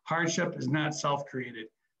neighborhood. Hardship is not self-created.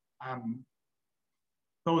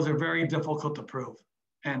 Those are very difficult to prove.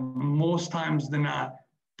 And most times they're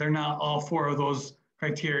not all 4 of those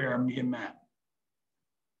criteria are being met.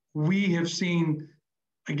 We have seen,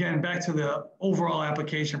 again, back to the overall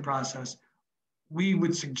application process, we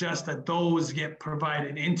would suggest that those get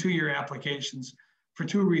provided into your applications for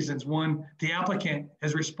 2 reasons. One, the applicant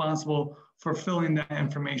is responsible for filling that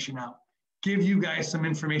information out. Give you guys some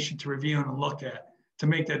information to review and look at to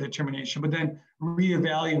make that determination, but then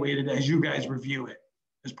reevaluate it as you guys review it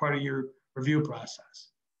as part of your review process.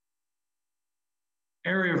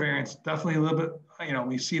 Area variance, definitely a little bit, you know,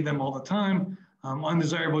 we see them all the time.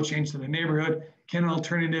 Undesirable change to the neighborhood. Can an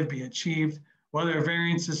alternative be achieved? Whether a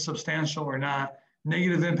variance is substantial or not.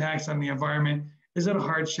 Negative impacts on the environment. Is it a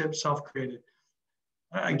hardship, self-created?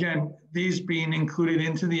 Again, these being included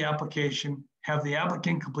into the application, have the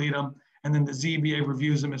applicant complete them, and then the ZBA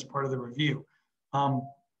reviews them as part of the review. A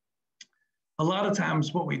lot of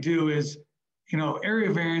times what we do is, you know,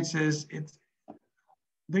 area variances,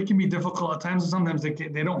 they can be difficult at times, and sometimes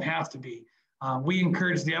they don't have to be. We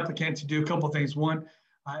encourage the applicant to do a couple of things. One,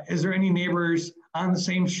 is there any neighbors on the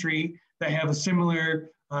same street that have a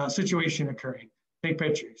similar situation occurring? Take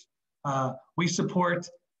pictures. We support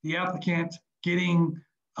the applicant getting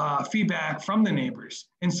feedback from the neighbors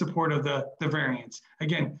in support of the variance.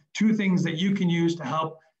 Again, 2 things that you can use to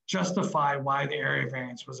help justify why the area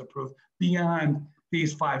variance was approved beyond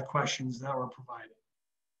these 5 questions that were provided.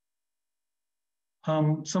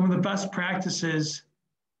 Some of the best practices,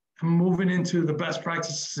 I'm moving into the best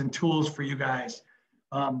practices and tools for you guys.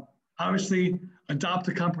 Obviously, adopt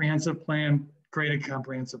a comprehensive plan, create a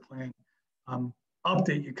comprehensive plan,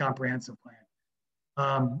 update your comprehensive plan.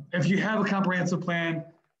 If you have a comprehensive plan,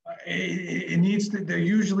 it needs to, they're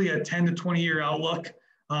usually a 10 to 20 year outlook.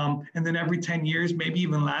 And then every 10 years, maybe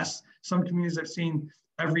even less. Some communities I've seen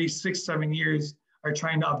every 6, 7 years are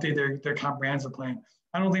trying to update their comprehensive plan.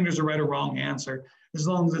 I don't think there's a right or wrong answer, as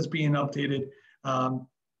long as it's being updated.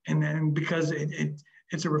 And then because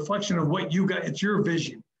it's a reflection of what you got, it's your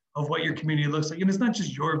vision of what your community looks like. And it's not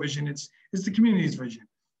just your vision, it's the community's vision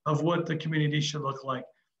of what the community should look like.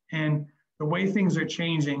 And the way things are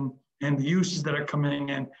changing and the uses that are coming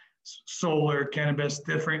in, solar, cannabis,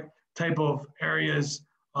 different type of areas,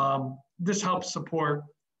 this helps support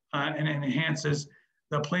and enhances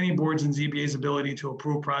the planning boards and ZBA's ability to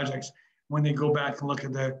approve projects when they go back and look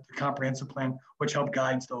at the comprehensive plan, which help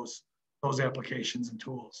guides those applications and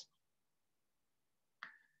tools.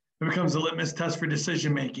 It becomes a litmus test for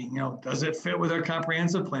decision making. You know, does it fit with our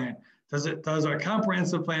comprehensive plan? Does our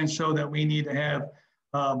comprehensive plan show that we need to have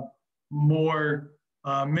more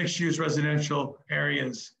mixed-use residential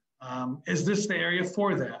areas? Is this the area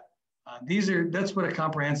for that? That's what a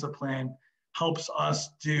comprehensive plan helps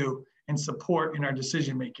us do and support in our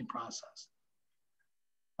decision-making process.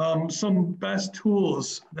 Some best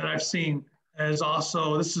tools that I've seen is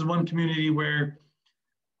also, this is one community where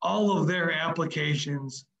all of their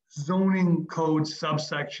applications, zoning codes,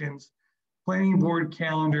 subsections, planning board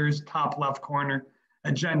calendars, top left corner,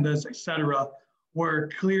 agendas, etc., were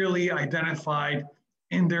clearly identified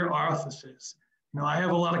in their offices. You know, I have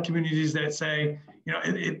a lot of communities that say, you know,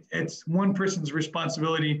 it's one person's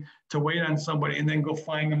responsibility to wait on somebody and then go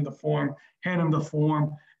find them the form, hand them the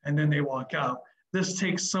form, and then they walk out. This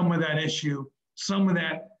takes some of that issue, some of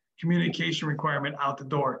that communication requirement out the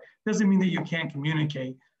door. Doesn't mean that you can't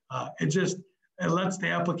communicate. It lets the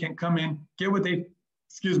applicant come in, get what they,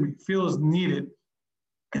 feel is needed.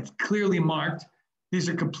 It's clearly marked. These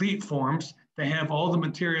are complete forms. They have all the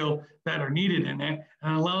material that are needed in it,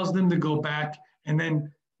 and allows them to go back, and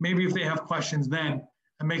then maybe if they have questions, then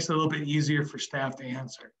it makes it a little bit easier for staff to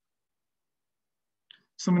answer.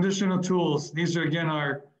 Some additional tools. These are, again,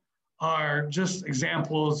 are just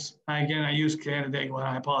examples. Again, I use Canada, and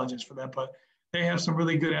I apologize for that, but they have some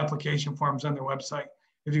really good application forms on their website.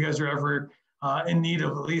 If you guys are ever in need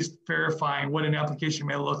of at least verifying what an application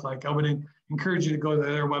may look like, I would encourage you to go to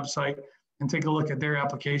their website and take a look at their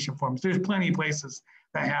application forms. There's plenty of places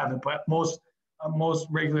that have it, but most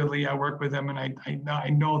regularly I work with them, and I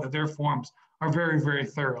know that their forms are very, very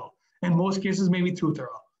thorough. In most cases, maybe too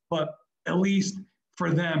thorough, but at least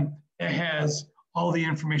for them, it has all the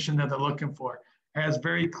information that they're looking for. It has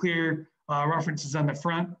very clear references on the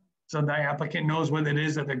front, so the applicant knows what it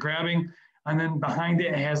is that they're grabbing. And then behind it,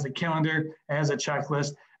 it has the calendar, it has a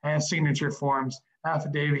checklist, it has signature forms,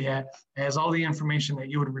 affidavit, it has all the information that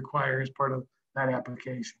you would require as part of that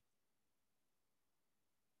application.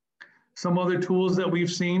 Some other tools that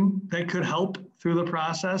we've seen that could help through the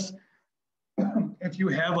process. If you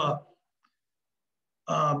have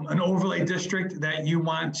an overlay district that you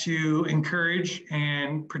want to encourage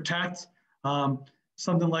and protect,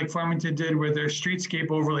 something like Farmington did with their streetscape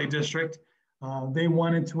overlay district, they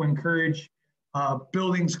wanted to encourage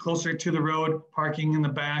buildings closer to the road, parking in the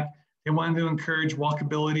back. They wanted to encourage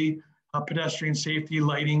walkability, pedestrian safety,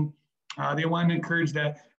 lighting. They wanted to encourage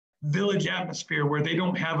that village atmosphere where they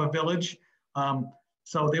don't have a village.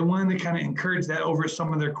 So they wanted to kind of encourage that over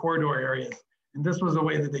some of their corridor areas. And this was the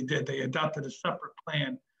way that they did. They adopted a separate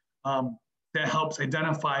plan that helps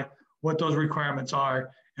identify what those requirements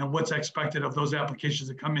are and what's expected of those applications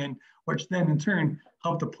that come in, which then in turn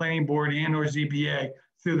help the planning board and or ZBA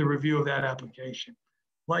through the review of that application.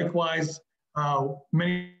 Likewise,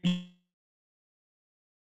 many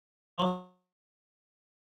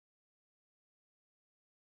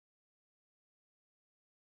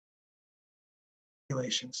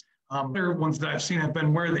regulations. Other ones that I've seen have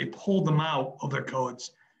been where they pulled them out of their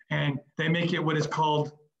codes and they make it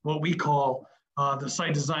what we call the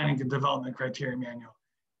site design and development criteria manual.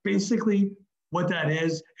 Basically, what that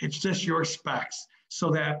is, it's just your specs so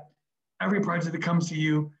that every project that comes to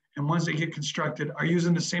you and once they get constructed are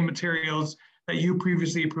using the same materials that you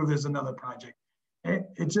previously approved as another project.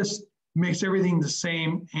 It just makes everything the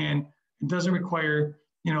same, and it doesn't require,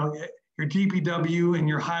 you know, your DPW and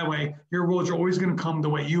your highway, your roads are always going to come the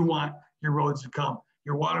way you want your roads to come.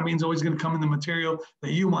 Your water main's always going to come in the material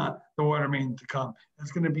that you want the water main to come.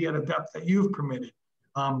 It's going to be at a depth that you've permitted.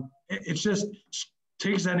 It just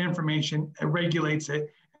takes that information, it regulates it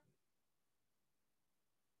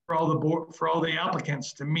for all the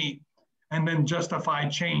applicants to meet, and then justify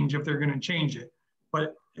change if they're going to change it.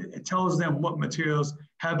 But it tells them what materials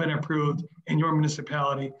have been approved in your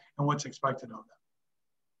municipality and what's expected of them.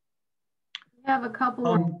 We have a couple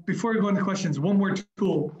more. Before we go into questions, one more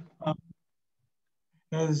tool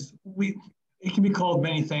is it can be called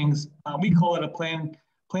many things. We call it a plan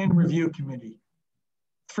review committee.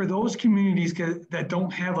 For those communities that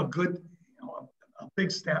don't have a good, a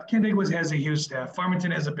big staff, Canandaigua has a huge staff,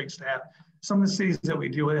 Farmington has a big staff. Some of the cities that we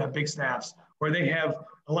deal with have big staffs where they have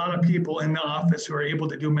a lot of people in the office who are able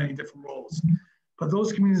to do many different roles. But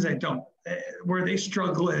those communities that don't, where they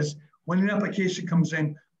struggle is when an application comes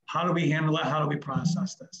in, how do we handle it? How do we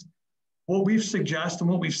process this? What we've suggested and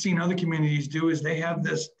what we've seen other communities do is they have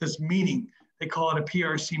this meeting. They call it a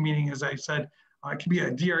PRC meeting, as I said. It could be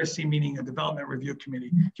a DRC meeting, a development review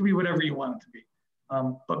committee. It could be whatever you want it to be.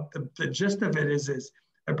 But the gist of it is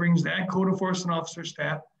that brings that code enforcement officer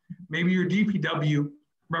staff, maybe your DPW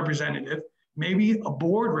representative, maybe a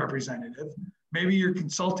board representative, maybe your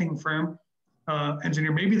consulting firm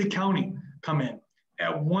engineer, maybe the county come in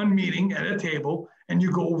at one meeting at a table and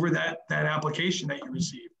you go over that application that you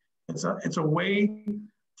received. It's a way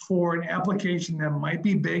for an application that might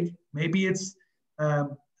be big. Maybe it's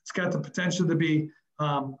got the potential to be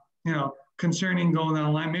concerning going down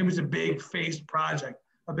the line. Maybe it's a big phased project,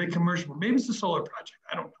 a big commercial. Maybe it's a solar project.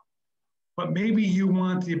 I don't know. But maybe you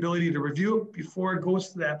want the ability to review it before it goes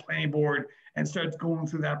to that planning board and start going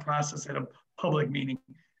through that process at a public meeting.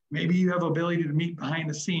 Maybe you have ability to meet behind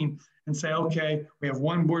the scene and say, okay, we have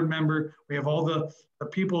one board member, we have all the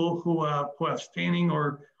people who have standing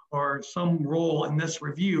or some role in this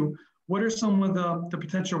review. What are some of the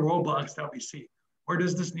potential roadblocks that we see? Where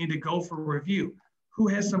does this need to go for review? Who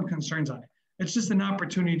has some concerns on it? It's just an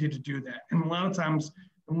opportunity to do that. And a lot of times,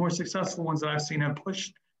 the more successful ones that I've seen have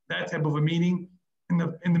pushed that type of a meeting in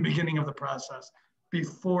the beginning of the process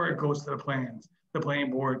before it goes to the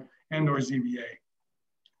planning board and or ZBA.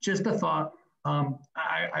 Just a thought.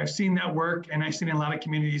 I've seen that work, and I've seen a lot of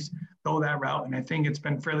communities go that route, and I think it's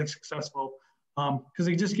been fairly successful because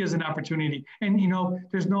it just gives an opportunity. And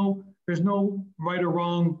there's no right or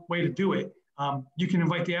wrong way to do it. You can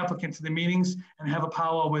invite the applicant to the meetings and have a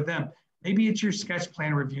powwow with them. Maybe it's your sketch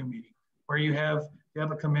plan review meeting where you have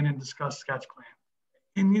to come in and discuss sketch plan.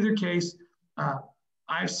 In either case,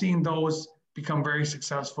 I've seen those become very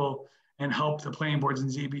successful and help the planning boards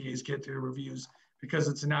and ZBAs get their reviews because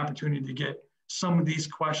it's an opportunity to get some of these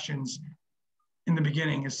questions in the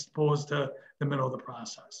beginning as opposed to the middle of the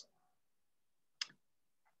process.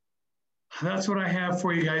 That's what I have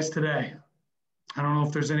for you guys today. I don't know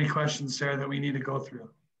if there's any questions, Sarah, that we need to go through.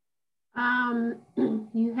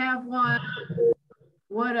 You have one.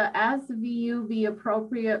 Would a SVU be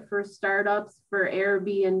appropriate for startups for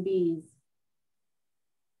Airbnbs?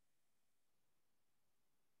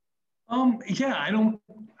 Yeah,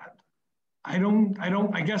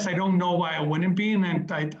 I guess I don't know why it wouldn't be.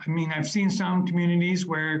 And I mean, I've seen some communities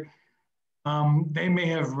where they may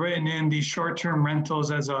have written in these short-term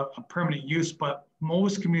rentals as a permanent use, but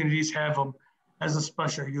most communities have them as a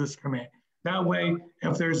special use permit. That way,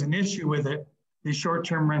 if there's an issue with it, these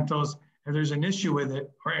short-term rentals, if there's an issue with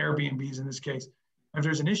it, or Airbnbs in this case, if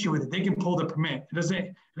there's an issue with it, they can pull the permit. It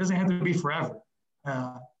doesn't have to be forever.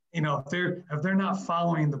 If they're not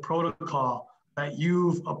following the protocol that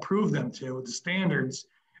you've approved them to, the standards,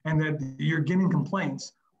 and that you're getting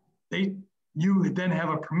complaints, you then have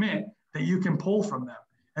a permit that you can pull from them,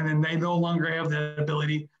 and then they no longer have the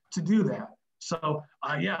ability to do that. So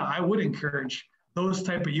yeah, I would encourage those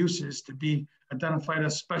type of uses to be identified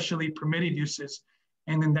as specially permitted uses,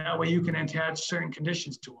 and then that way you can attach certain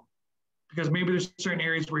conditions to them, because maybe there's certain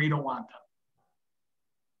areas where you don't want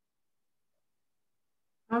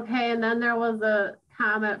them. Okay, and then there was a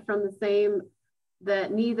comment from the same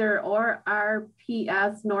that neither or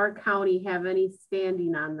RPS nor county have any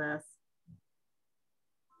standing on this.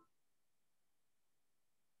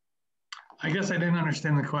 I guess I didn't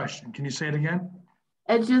understand the question. Can you say it again?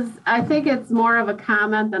 I think it's more of a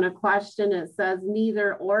comment than a question. It says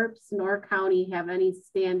neither ORPS nor county have any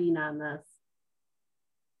standing on this.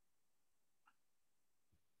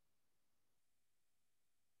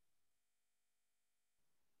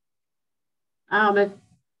 If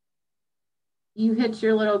you hit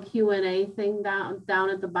your little Q&A thing down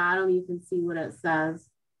at the bottom, you can see what it says.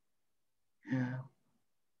 Yeah,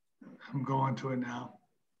 I'm going to it now.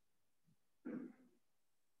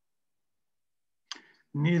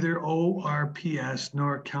 Neither ORPS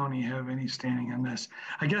nor county have any standing on this.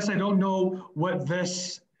 I guess I don't know what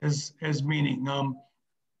this is meaning.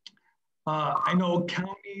 I know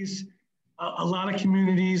counties, a lot of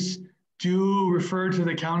communities do refer to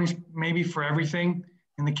the counties maybe for everything,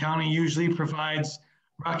 and the county usually provides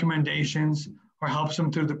recommendations or helps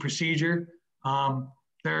them through the procedure.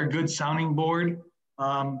 They're a good sounding board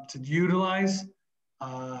to utilize.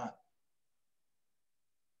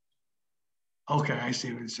 Okay, I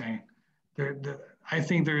see what you're saying. I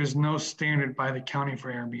think there is no standard by the county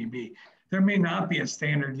for Airbnb. There may not be a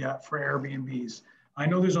standard yet for Airbnbs. I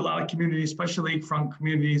know there's a lot of communities, especially from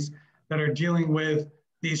communities that are dealing with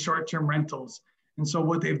these short-term rentals. And so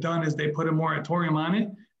what they've done is they put a moratorium on it.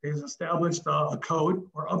 They've established a code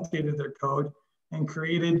or updated their code and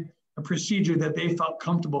created a procedure that they felt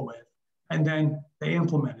comfortable with. And then they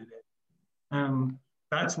implemented it.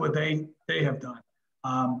 That's what they have done.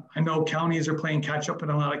 I know counties are playing catch up in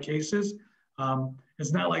a lot of cases.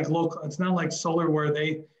 It's not like solar where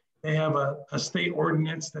they have a state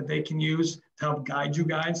ordinance that they can use to help guide you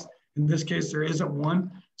guys. In this case, there isn't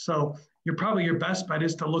one. So probably your best bet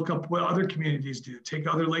is to look up what other communities do. Take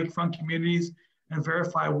other lakefront communities and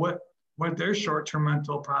verify what their short-term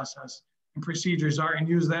rental process and procedures are, and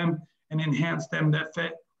use them and enhance them that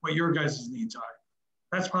fit what your guys' needs are.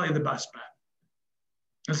 That's probably the best bet,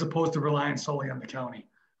 as opposed to relying solely on the county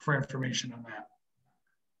for information on that.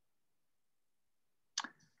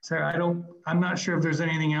 Sarah, I'm not sure if there's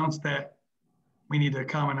anything else that we need to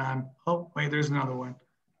comment on. Oh, wait, there's another one.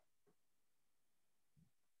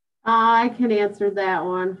 I can answer that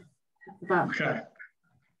one. Okay.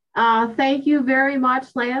 Thank you very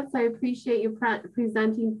much, Lance. I appreciate you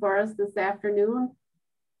presenting for us this afternoon.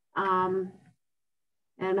 And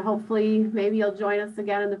hopefully maybe you'll join us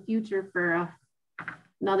again in the future for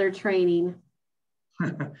another training.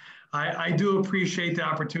 I do appreciate the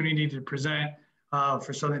opportunity to present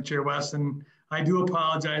for Southern Tier West, and I do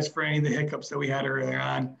apologize for any of the hiccups that we had earlier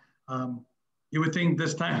on. You would think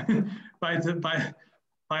this time, by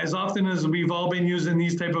as often as we've all been using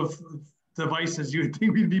these type of devices, you would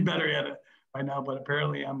think we'd be better at it by now, but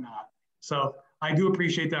apparently I'm not. So I do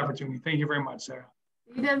appreciate the opportunity. Thank you very much, Sarah.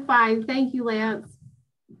 You did fine. Thank you, Lance.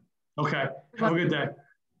 Okay. Have a good day.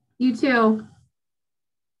 You too.